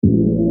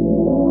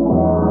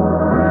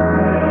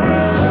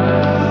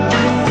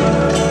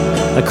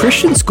A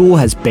Christian school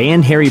has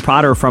banned Harry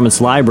Potter from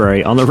its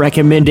library on the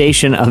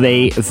recommendation of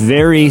a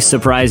very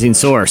surprising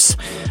source.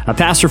 A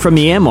pastor from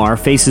Myanmar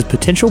faces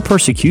potential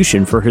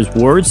persecution for his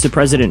words to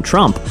President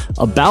Trump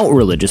about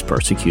religious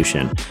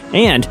persecution.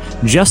 And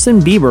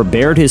Justin Bieber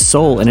bared his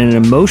soul in an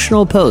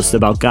emotional post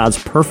about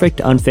God's perfect,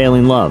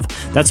 unfailing love.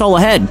 That's all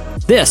ahead.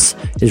 This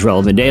is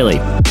Relevant Daily.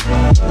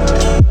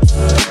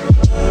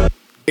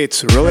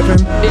 It's Relevant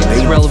Daily.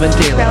 It's Relevant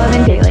Daily.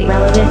 Relevant Daily.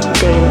 Relevant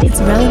Daily. It's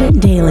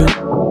Relevant Daily.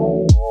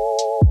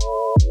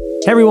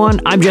 Hey everyone,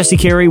 I'm Jesse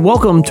Carey.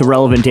 Welcome to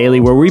Relevant Daily,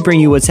 where we bring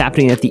you what's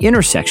happening at the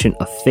intersection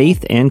of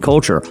faith and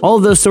culture. All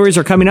of those stories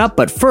are coming up,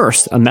 but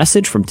first, a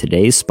message from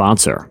today's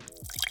sponsor.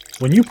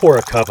 When you pour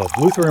a cup of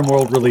Lutheran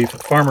World Relief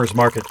Farmers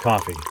Market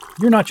coffee,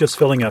 you're not just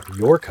filling up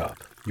your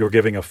cup. You're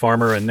giving a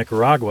farmer in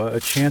Nicaragua a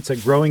chance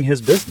at growing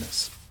his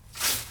business.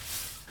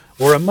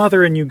 Or a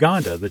mother in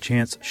Uganda the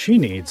chance she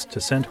needs to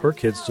send her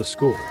kids to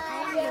school.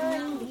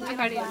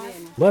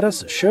 Let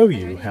us show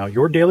you how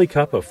your daily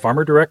cup of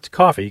Farmer Direct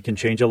coffee can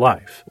change a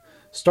life.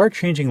 Start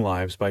changing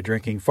lives by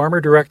drinking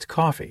Farmer Direct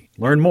coffee.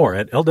 Learn more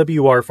at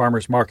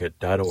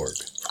lwrfarmersmarket.org.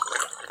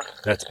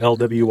 That's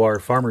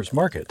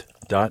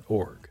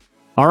lwrfarmersmarket.org.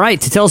 All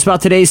right, to tell us about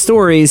today's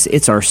stories,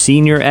 it's our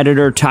senior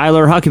editor,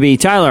 Tyler Huckabee.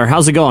 Tyler,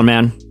 how's it going,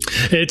 man?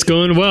 It's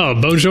going well.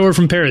 Bonjour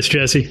from Paris,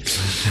 Jesse.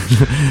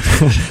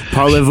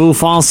 Parlez-vous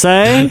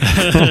français?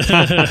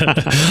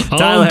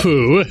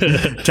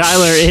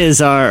 Tyler is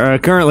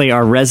currently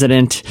our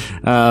resident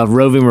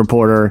roving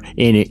reporter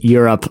in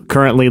Europe,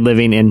 currently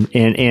living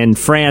in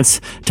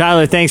France.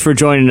 Tyler, thanks for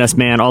joining us,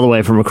 man, all the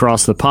way from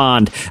across the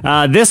pond.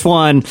 This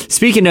one,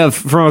 speaking of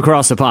from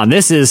across the pond,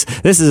 this is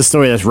a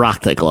story that's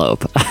rocked the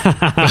globe,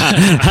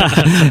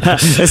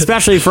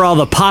 especially for all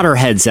the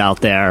Potterheads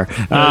out there,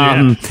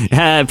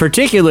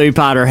 particularly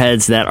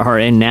Potterheads that are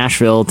in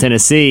Nashville,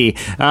 Tennessee.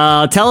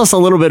 Tell us a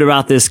little bit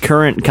about this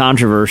current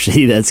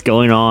controversy that's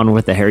going on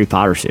with the Harry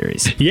Potter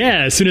series.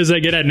 Yeah, as soon as I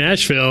get at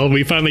Nashville,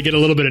 we finally get a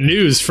little bit of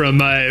news from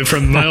my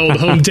old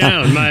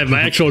hometown, my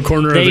actual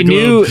corner of the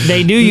globe.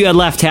 They knew you had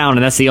left town,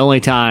 and that's the only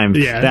time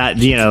that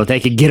they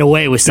could get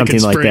away with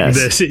something like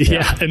this.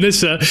 Yeah, and this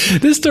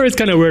story is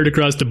kind of weird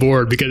across the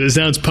board because it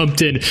sounds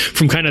pumped in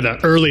from kind of the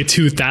early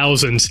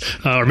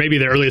 2000s or maybe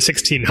the early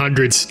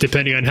 1600s,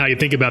 depending on how you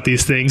think about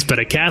these things. But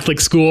a Catholic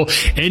school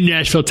in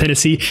Nashville,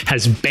 Tennessee,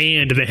 has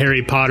banned the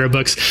Harry Potter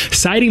books,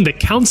 citing the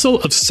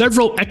counsel of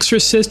several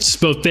exorcists,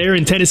 both there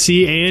in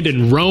Tennessee and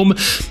in Rome.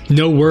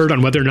 No word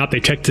on whether or not they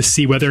checked to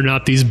see whether or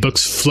not these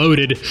books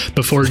floated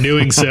before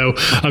doing so.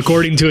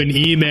 According to an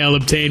email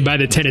obtained by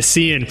the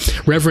Tennessean,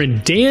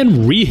 Reverend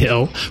Dan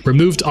Rehill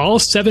removed all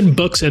 7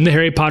 books in the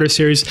Harry Potter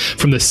series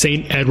from the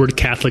St. Edward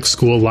Catholic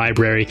School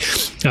library.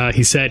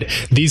 He said,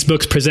 "These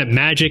books present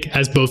magic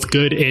as both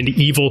good and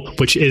evil,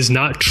 which is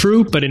not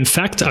true, but in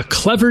fact a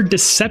clever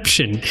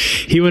deception."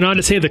 He went on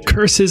to say the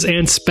curses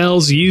and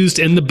spells used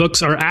in the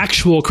books are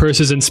actual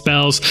curses and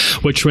spells,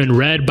 which when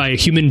read by a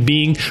human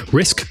being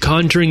risk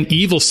conjuring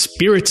evil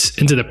spirits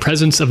into the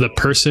presence of the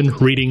person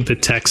reading the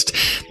text.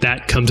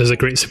 That comes as a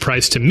great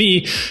surprise to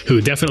me, who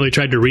definitely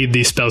tried to read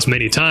these spells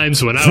many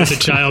times when I was a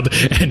child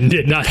and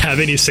did not have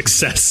any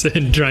success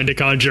in trying to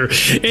conjure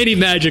any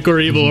magic or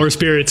evil or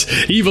spirits,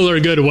 evil or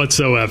good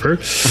whatsoever.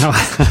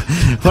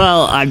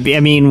 Well, I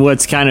mean,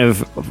 what's kind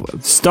of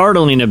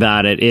startling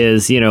about it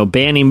is,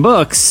 banning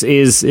books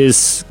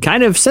is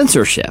kind of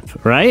censorship,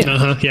 right?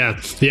 Yeah.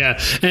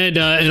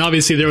 And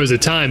obviously there was a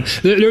time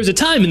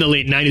in the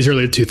late 90s,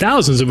 early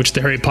 2000s in which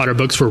the Harry Potter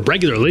books were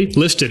regularly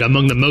listed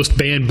among the most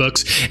banned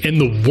books in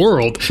the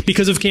world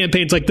because of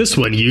campaigns like this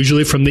one,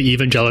 usually from the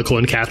evangelical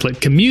and Catholic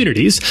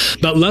communities.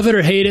 But love it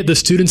or hate it, the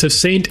students of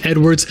St.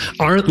 Edward's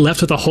aren't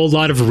left with a whole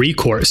lot of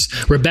recourse.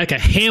 Rebecca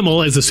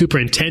Hamill is the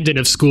superintendent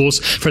of schools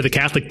for the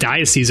Catholic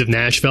Diocese of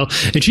Nashville,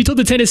 and she told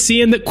the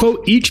Tennessean that,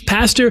 quote, each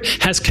pastor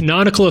has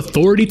canonical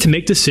authority to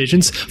make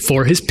decisions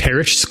for his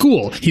parish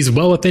school. He's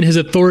well within his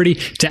authority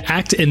to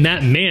act in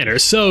that manner.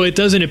 So it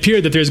doesn't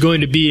appear that there's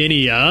going to be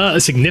any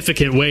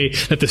significant way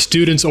that the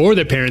students or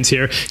their parents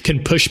here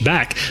can push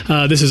back.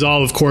 This is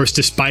all, of course,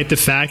 despite the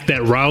fact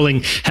that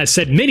Rowling has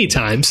said many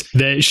times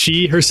that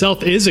she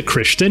herself is a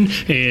Christian,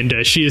 and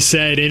she has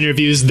said in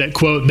interviews that,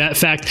 quote, that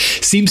fact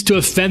seems to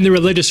offend the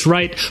religious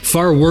right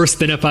far worse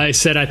than if I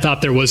said I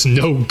thought there was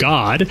no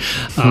God.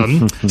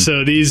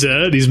 So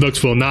these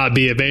books will not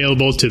be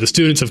available to the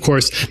students. Of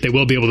course, they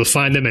will be able to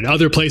find them in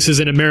other places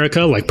in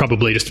America, like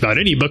probably just about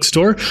any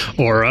bookstore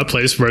or a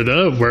place where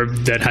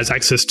that has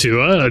access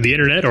to the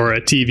internet or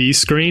a TV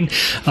screen.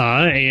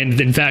 And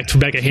in fact,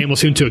 Rebecca Hamill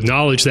seemed to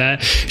acknowledge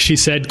that. She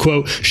said,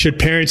 quote, should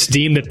parents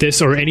deem that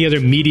this or any other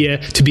media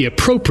to be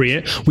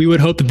appropriate, we would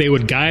hope that they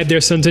would guide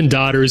their sons and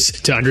daughters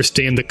to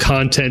understand the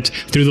content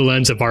through the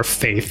lens of our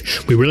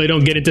faith. We really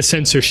don't get into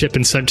censorship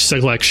in such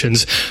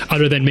selections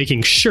other than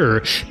making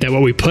sure that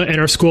what we put in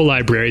our school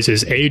libraries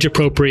is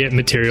age-appropriate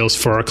materials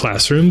for for our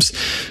classrooms.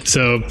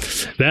 So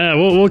that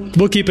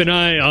we'll keep an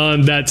eye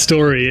on that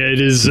story. It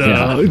is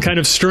kind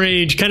of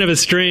strange,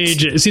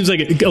 it seems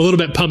like a little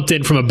bit pumped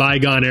in from a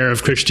bygone era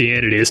of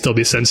Christianity to still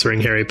be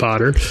censoring Harry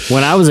Potter.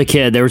 When I was a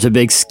kid, there was a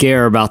big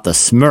scare about the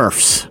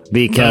Smurfs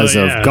because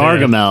of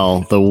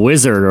Gargamel, the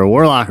wizard or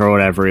warlock or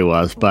whatever he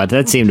was, but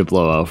that seemed to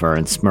blow over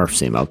and Smurfs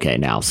seem okay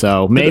now.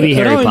 So maybe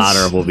Harry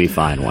Potter will be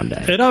fine one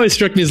day. It always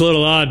struck me as a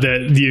little odd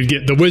that you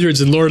get the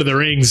wizards in Lord of the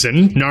Rings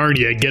and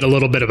Narnia get a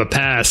little bit of a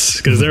pass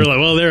because they're like,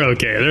 well, they're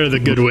okay. They're the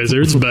good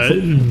wizards, but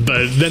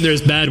then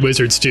there's bad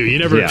wizards too. You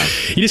never,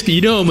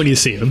 you know them when you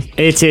see them.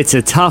 It's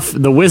a tough,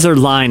 the wizard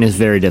line is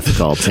very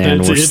difficult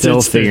and we're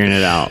still figuring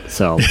it out.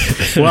 So,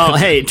 well,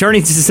 hey,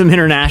 turning to some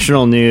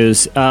international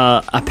news,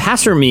 a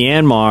pastor in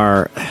Myanmar,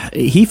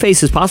 he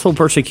faces possible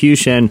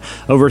persecution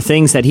over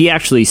things that he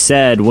actually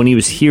said when he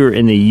was here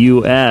in the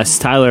U.S.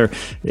 Tyler,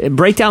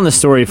 break down the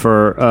story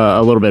for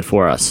a little bit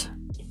for us.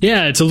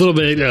 Yeah, it's a little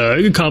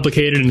bit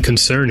complicated and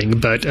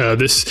concerning, but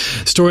this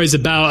story is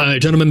about a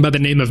gentleman by the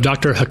name of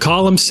Dr.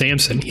 Hakalam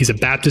Samson. He's a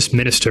Baptist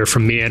minister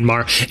from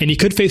Myanmar, and he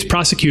could face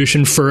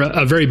prosecution for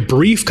a very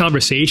brief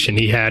conversation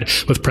he had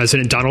with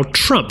President Donald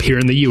Trump here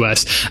in the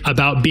U.S.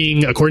 about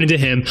being, according to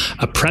him,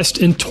 oppressed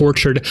and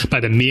tortured by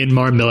the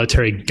Myanmar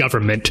military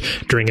government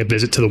during a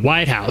visit to the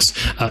White House.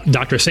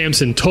 Dr.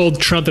 Samson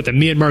told Trump that the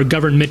Myanmar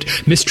government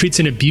mistreats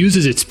and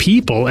abuses its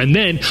people, and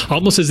then,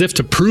 almost as if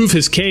to prove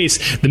his case,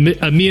 a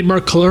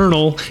Myanmar colonel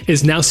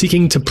is now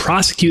seeking to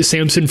prosecute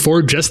Samson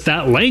for just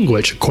that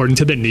language, according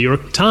to the New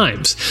York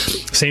Times.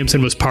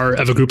 Samson was part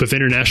of a group of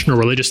international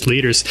religious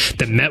leaders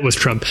that met with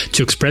Trump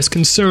to express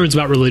concerns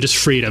about religious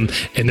freedom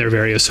in their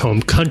various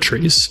home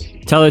countries.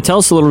 Tyler, tell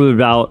us a little bit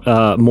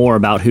about more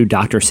about who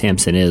Dr.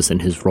 Samson is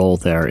and his role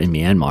there in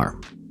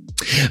Myanmar.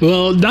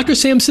 Well, Dr.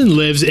 Samson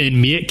lives in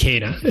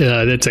Myitkyina.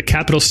 That's a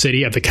capital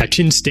city of the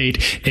Kachin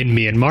state in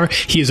Myanmar.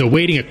 He is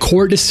awaiting a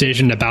court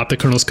decision about the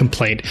colonel's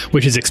complaint,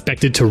 which is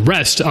expected to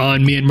rest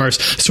on Myanmar's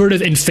sort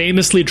of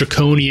infamously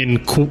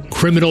draconian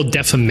criminal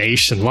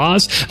defamation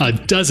laws.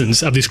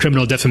 Dozens of these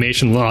criminal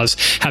defamation laws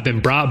have been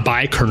brought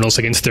by colonels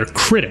against their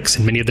critics,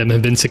 and many of them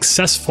have been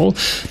successful.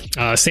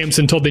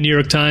 Samson told the New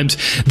York Times,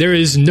 "There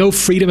is no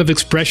freedom of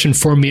expression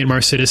for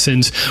Myanmar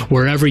citizens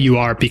wherever you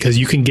are because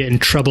you can get in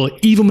trouble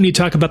even when you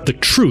talk about the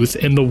truth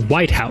in the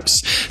White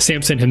House."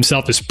 Samson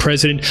himself is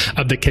president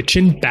of the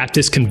Kachin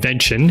Baptist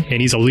Convention,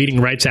 and he's a leading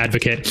rights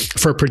advocate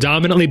for a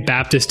predominantly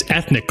Baptist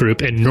ethnic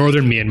group in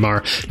northern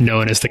Myanmar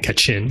known as the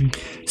Kachin.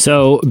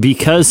 So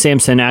because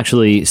Samson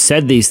actually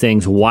said these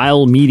things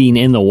while meeting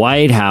in the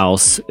White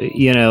House,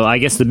 I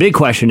guess the big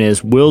question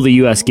is, will the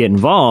U.S. get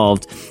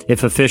involved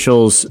if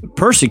officials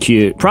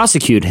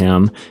prosecute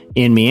him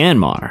in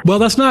Myanmar? Well,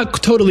 that's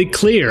not totally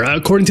clear.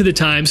 According to the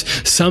Times,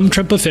 some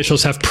Trump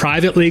officials have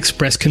privately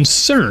expressed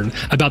concern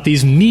about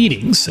these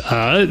meetings.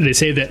 They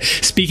say that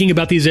speaking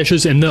about these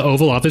issues in the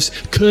Oval Office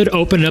could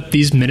open up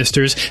these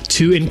ministers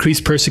to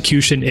increase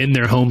persecution in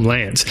their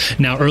homelands.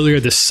 Now, earlier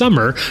this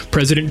summer,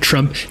 President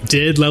Trump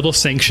did level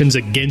sanctions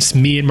against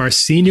Myanmar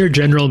Senior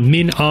General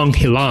Min Aung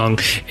Hlaing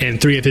and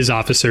 3 of his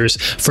officers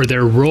for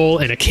their role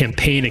in a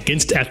campaign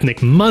against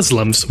ethnic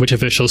Muslims, which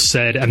officials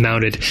said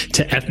amounted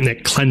to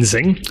ethnic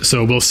cleansing.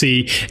 So we'll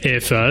see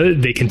if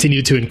they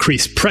continue to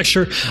increase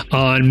pressure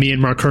on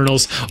Myanmar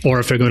colonels or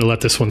if they're going to let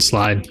this one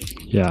slide.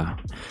 Yeah.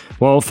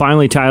 Well,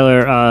 finally,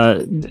 Tyler,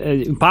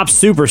 pop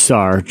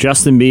superstar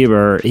Justin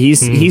Bieber,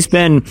 he's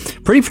been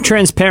pretty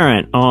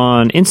transparent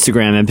on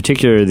Instagram in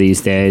particular these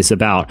days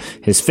about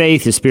his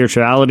faith, his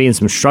spirituality, and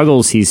some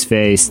struggles he's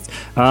faced.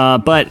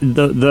 But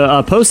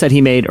the post that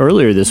he made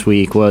earlier this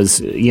week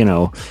was,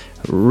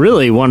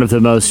 really one of the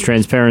most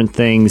transparent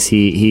things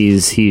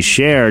he's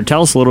shared.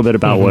 Tell us a little bit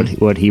about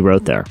what he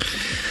wrote there.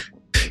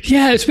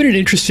 Yeah, it's been an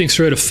interesting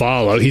story to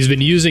follow. He's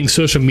been using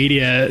social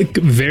media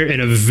in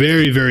a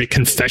very, very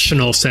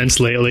confessional sense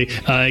lately.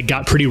 It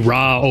got pretty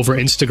raw over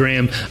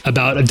Instagram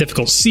about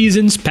difficult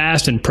seasons,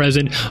 past and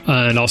present,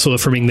 and also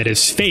affirming that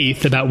his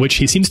faith, about which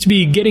he seems to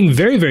be getting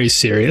very, very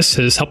serious,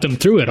 has helped him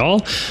through it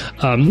all.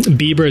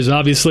 Bieber is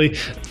obviously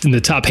in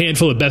the top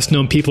handful of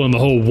best-known people in the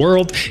whole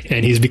world,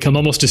 and he's become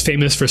almost as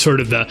famous for sort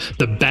of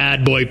the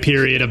bad boy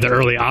period of the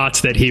early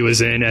aughts that he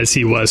was in as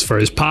he was for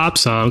his pop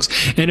songs.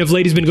 And of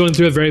late, he's been going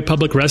through a very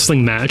public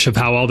wrestling match of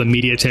how all the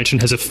media attention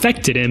has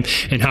affected him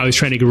and how he's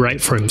trying to get right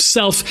for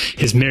himself,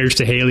 his marriage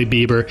to Hailey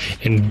Bieber,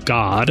 and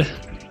God.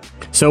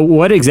 So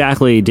what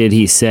exactly did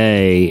he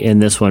say in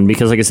this one?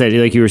 Because like I said,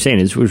 like you were saying,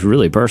 it was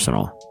really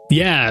personal.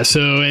 Yeah,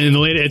 so in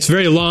the it's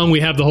very long. We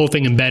have the whole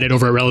thing embedded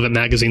over at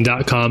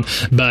relevantmagazine.com.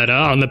 But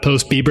on the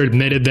post, Bieber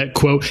admitted that,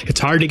 quote,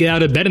 "It's hard to get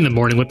out of bed in the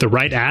morning with the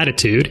right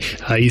attitude."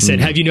 He said,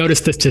 "Have you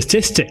noticed the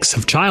statistics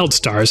of child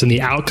stars and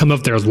the outcome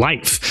of their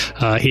life?"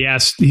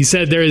 He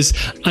said there is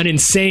an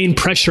insane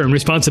pressure and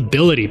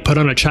responsibility put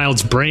on a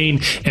child's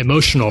brain.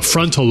 Emotional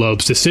frontal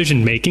lobes,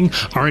 decision making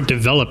aren't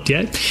developed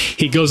yet.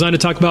 He goes on to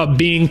talk about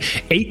being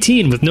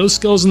 18 with no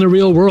skills in the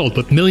real world,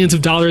 with millions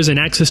of dollars and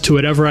access to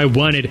whatever I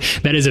wanted.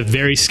 That is a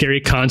very scary scary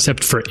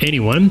concept for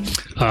anyone.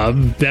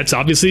 That's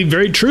obviously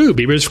very true.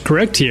 Bieber's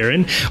correct here.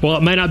 And while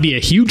it might not be a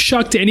huge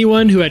shock to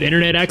anyone who had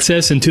internet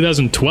access in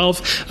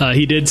 2012,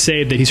 he did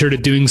say that he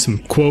started doing some,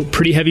 quote,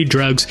 pretty heavy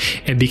drugs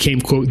and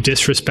became, quote,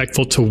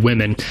 disrespectful to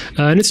women.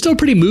 And it's still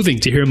pretty moving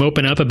to hear him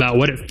open up about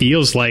what it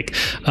feels like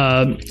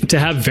to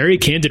have very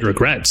candid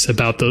regrets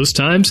about those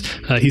times.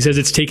 He says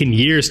it's taken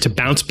years to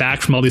bounce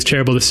back from all these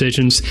terrible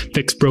decisions,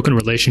 fix broken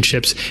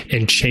relationships,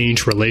 and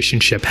change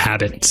relationship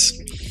habits.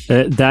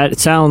 That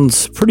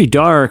sounds pretty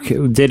dark.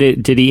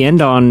 Did he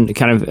end on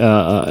kind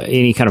of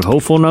any kind of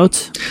hopeful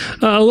notes?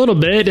 A little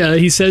bit.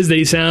 He says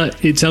that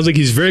it sounds like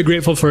he's very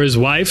grateful for his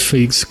wife.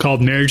 He's called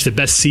marriage the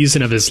best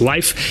season of his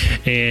life.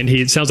 And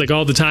it sounds like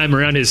all the time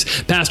around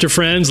his pastor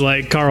friends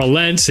like Carl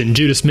Lentz and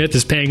Judah Smith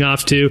is paying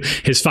off too.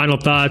 His final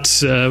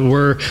thoughts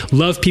were,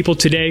 love people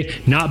today,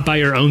 not by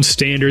your own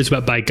standards,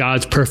 but by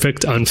God's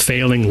perfect,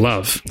 unfailing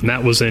love. And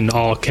that was in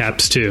all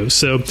caps too.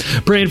 So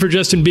praying for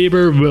Justin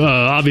Bieber.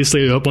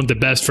 Obviously, we want the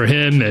best for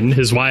him and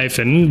his wife,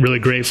 and really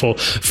grateful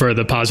for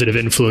the positive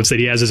influence that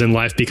he has in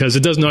life, because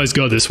it doesn't always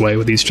go this way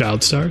with these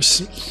child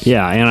stars.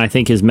 Yeah, and I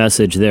think his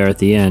message there at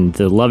the end,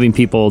 the loving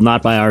people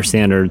not by our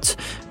standards,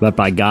 but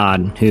by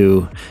God,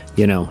 who,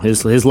 you know,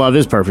 his love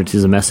is perfect,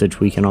 is a message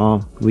we can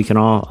all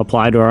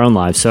apply to our own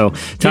lives. So,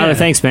 Tyler,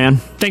 thanks, man.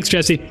 Thanks,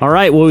 Jesse. All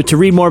right, well, to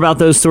read more about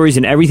those stories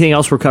and everything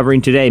else we're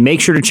covering today,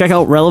 make sure to check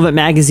out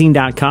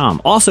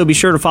relevantmagazine.com. Also, be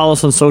sure to follow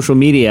us on social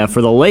media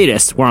for the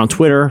latest. We're on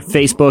Twitter,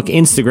 Facebook,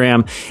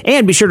 Instagram,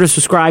 and be sure to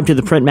subscribe to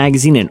the print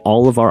magazine and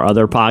all of our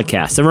other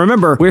podcasts. And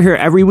remember, we're here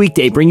every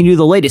weekday bringing you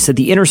the latest at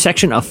the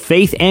intersection of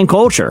faith and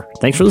culture.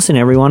 Thanks for listening,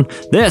 everyone.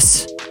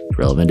 This is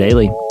Relevant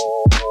Daily.